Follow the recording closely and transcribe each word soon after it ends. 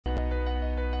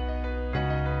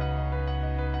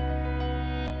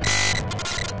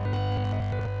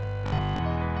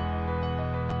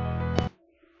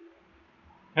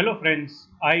Hello friends,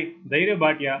 I,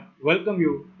 BHATIA, welcome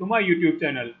you to my YouTube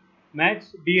channel,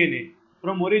 Maths DNA,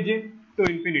 from origin to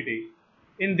infinity.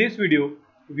 In this video,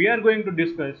 we are going to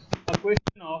discuss a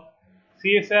question of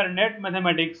Csir-Net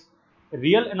Mathematics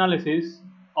Real Analysis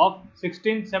of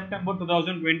 16 September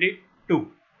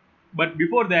 2022. But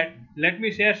before that, let me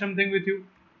share something with you.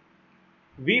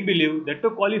 We believe that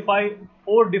to qualify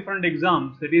 4 different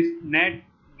exams, that is NET,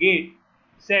 GATE,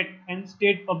 SET and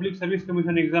State Public Service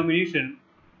Commission examination,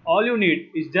 all you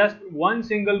need is just one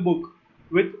single book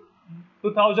with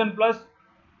 2000 plus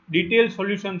detailed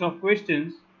solutions of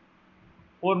questions.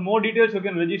 For more details, you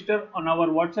can register on our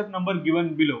WhatsApp number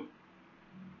given below.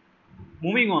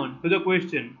 Moving on to the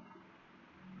question.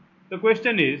 The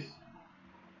question is,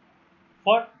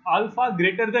 for alpha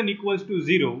greater than equals to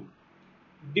 0,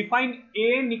 define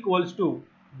an equals to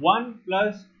 1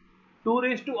 plus 2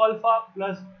 raised to alpha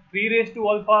plus 3 raised to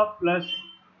alpha plus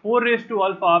 4 raised to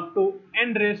alpha up to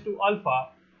n raised to alpha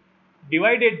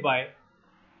divided by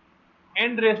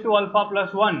n raised to alpha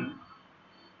plus 1.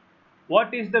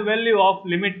 What is the value of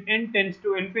limit n tends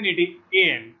to infinity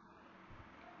an?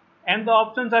 And the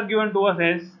options are given to us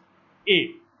as A,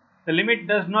 the limit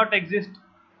does not exist,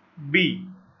 B,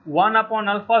 1 upon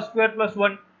alpha square plus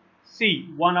 1, C,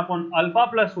 1 upon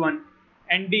alpha plus 1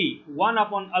 and D, 1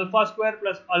 upon alpha square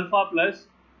plus alpha plus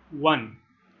 1.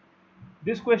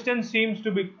 This question seems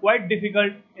to be quite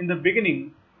difficult in the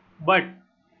beginning, but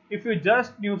if you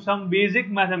just knew some basic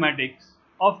mathematics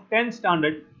of 10th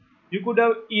standard, you could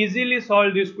have easily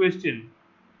solved this question.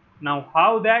 Now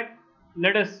how that?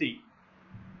 Let us see.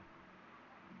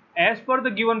 As per the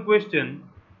given question,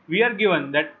 we are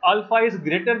given that alpha is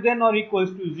greater than or equals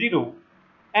to 0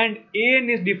 and an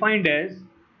is defined as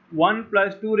 1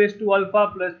 plus 2 raised to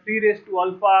alpha plus 3 raised to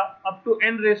alpha up to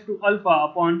n raised to alpha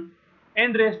upon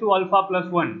n raised to alpha plus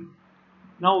 1.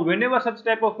 Now whenever such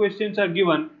type of questions are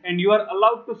given and you are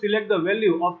allowed to select the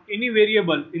value of any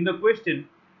variable in the question,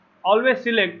 always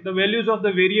select the values of the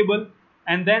variable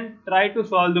and then try to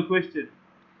solve the question.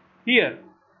 Here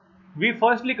we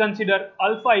firstly consider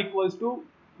alpha equals to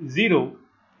 0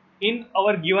 in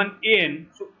our given an.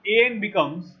 So an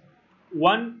becomes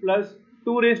 1 plus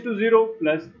 2 raised to 0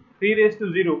 plus 3 raised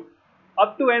to 0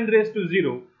 up to n raised to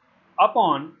 0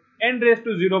 upon n raised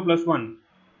to 0 plus 1.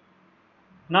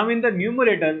 Now in the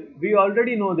numerator, we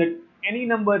already know that any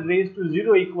number raised to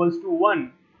 0 equals to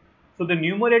 1. So the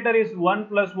numerator is 1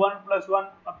 plus 1 plus 1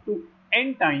 up to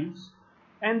n times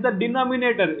and the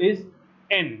denominator is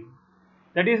n.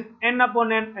 That is n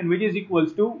upon n and which is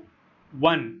equals to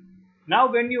 1.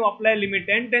 Now when you apply limit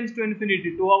n tends to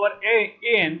infinity to our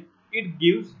an, it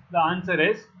gives the answer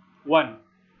as 1.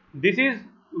 This is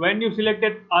when you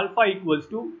selected alpha equals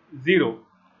to 0.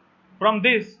 From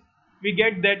this, we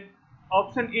get that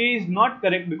option A is not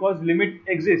correct because limit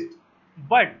exists.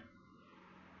 But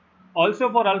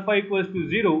also for alpha equals to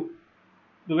 0,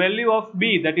 the value of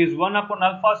B, that is 1 upon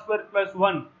alpha square plus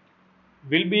 1,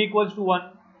 will be equals to 1.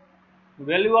 The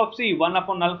value of C, 1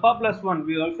 upon alpha plus 1,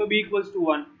 will also be equals to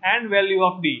 1. And value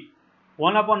of D,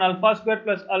 1 upon alpha square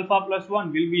plus alpha plus 1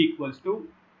 will be equals to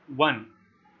 1.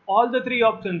 All the three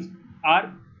options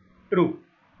are true.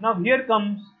 Now here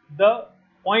comes the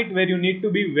point where you need to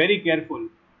be very careful.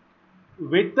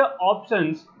 With the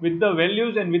options, with the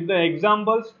values and with the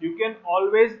examples, you can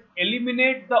always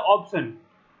eliminate the option.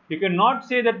 You cannot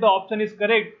say that the option is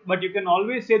correct, but you can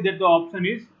always say that the option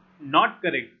is not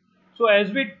correct. So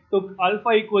as we took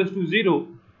alpha equals to 0,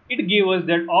 it gave us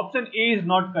that option A is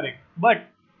not correct, but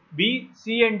B,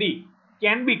 C and D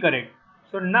can be correct.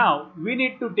 So now we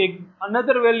need to take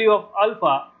another value of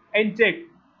alpha and check,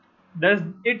 does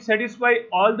it satisfy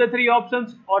all the three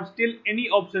options or still any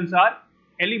options are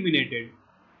eliminated.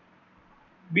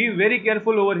 Be very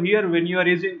careful over here when you are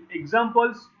using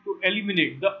examples to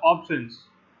eliminate the options.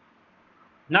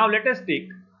 Now let us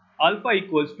take alpha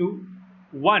equals to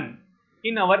 1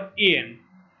 in our an.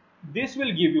 This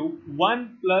will give you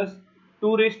 1 plus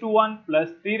 2 raised to 1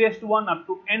 plus 3 raised to 1 up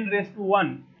to n raised to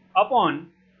 1 upon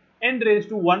n raised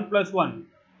to 1 plus 1.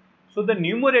 So the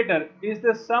numerator is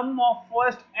the sum of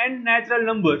first n natural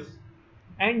numbers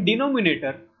and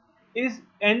denominator is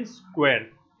n square.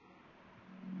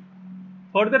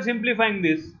 Further simplifying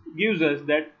this gives us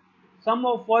that sum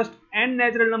of first n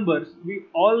natural numbers, we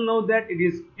all know that it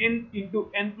is n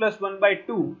into n plus 1 by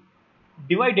 2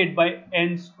 divided by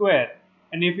n square.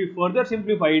 And if we further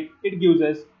simplify it, it gives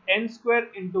us n square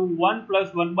into 1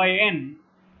 plus 1 by n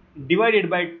divided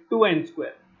by 2n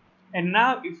square. And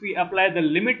now if we apply the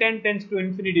limit n tends to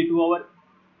infinity to our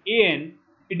an,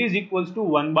 it is equals to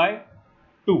 1 by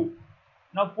 2.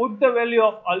 Now put the value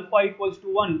of alpha equals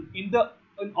to 1 in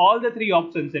all the three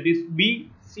options, that is B,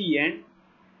 C and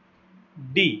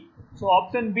D. So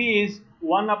option B is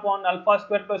 1 upon alpha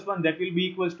square plus 1, that will be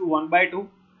equals to 1 by 2.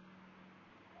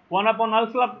 1 upon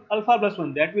alpha plus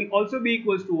 1, that will also be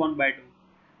equals to 1 by 2.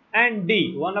 And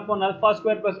D, 1 upon alpha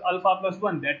square plus alpha plus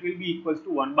 1, that will be equals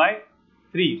to 1 by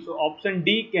 3. So option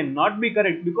D cannot be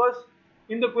correct, because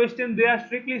in the question they are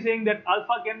strictly saying that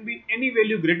alpha can be any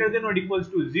value greater than or equals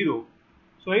to 0.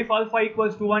 So if alpha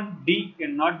equals to 1, D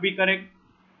cannot be correct.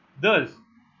 Thus,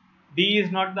 D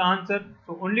is not the answer.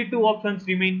 So only two options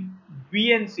remain,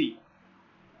 B and C.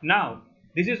 Now,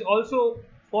 this is also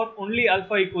for only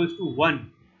alpha equals to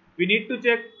 1. We need to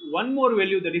check one more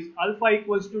value, that is alpha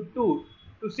equals to 2,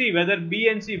 to see whether B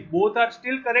and C both are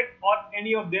still correct or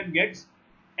any of them gets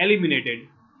eliminated.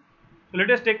 So let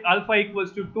us take alpha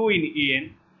equals to 2 in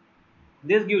AN.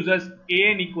 This gives us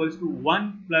AN equals to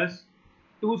 1 plus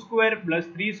 2 square plus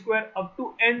 3 square up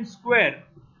to n square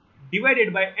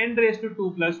divided by n raised to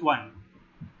 2 plus 1.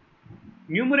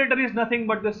 Numerator is nothing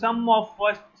but the sum of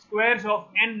first squares of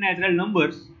n natural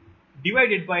numbers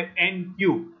divided by n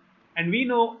cube. And we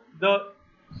know the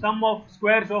sum of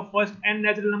squares of first n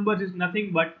natural numbers is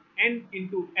nothing but n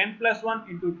into n plus 1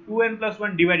 into 2n plus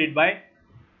 1 divided by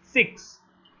 6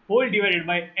 whole divided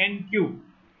by n cube,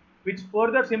 which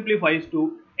further simplifies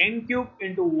to n cube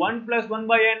into 1 plus 1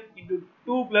 by n into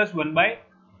 2 plus 1 by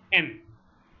n,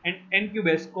 and n cube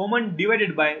is common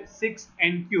divided by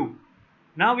 6n cube.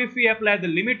 Now if we apply the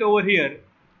limit over here,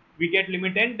 we get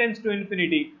limit n tends to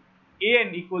infinity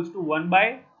an equals to 1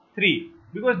 by 3,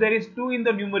 because there is 2 in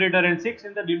the numerator and 6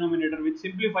 in the denominator, which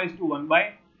simplifies to 1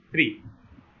 by 3.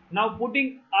 Now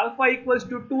putting alpha equals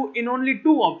to 2 in only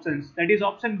two options, that is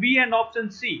option B and option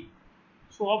C.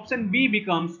 So option B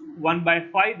becomes 1 by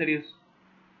 5, that is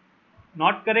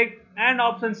not correct, and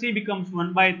option C becomes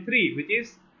 1 by 3, which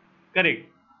is correct.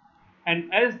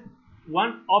 And as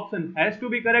one option has to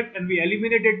be correct and we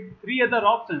eliminated three other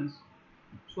options,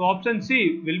 so option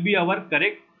C will be our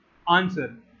correct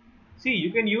answer. See,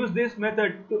 you can use this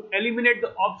method to eliminate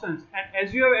the options, and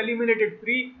as you have eliminated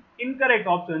three incorrect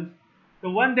options, the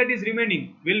one that is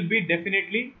remaining will be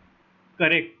definitely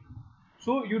correct.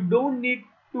 So you don't need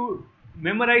to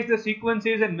memorize the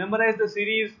sequences and memorize the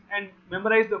series and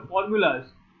memorize the formulas.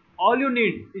 All you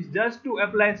need is just to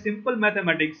apply simple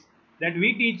mathematics that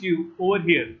we teach you over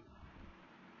here.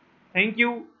 Thank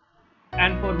you,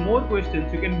 and for more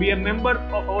questions you can be a member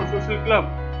of our social club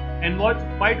and watch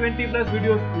 520 plus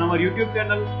videos on our YouTube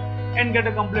channel and get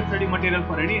a complete study material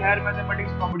for any higher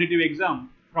mathematics competitive exam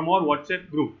from our WhatsApp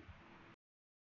group.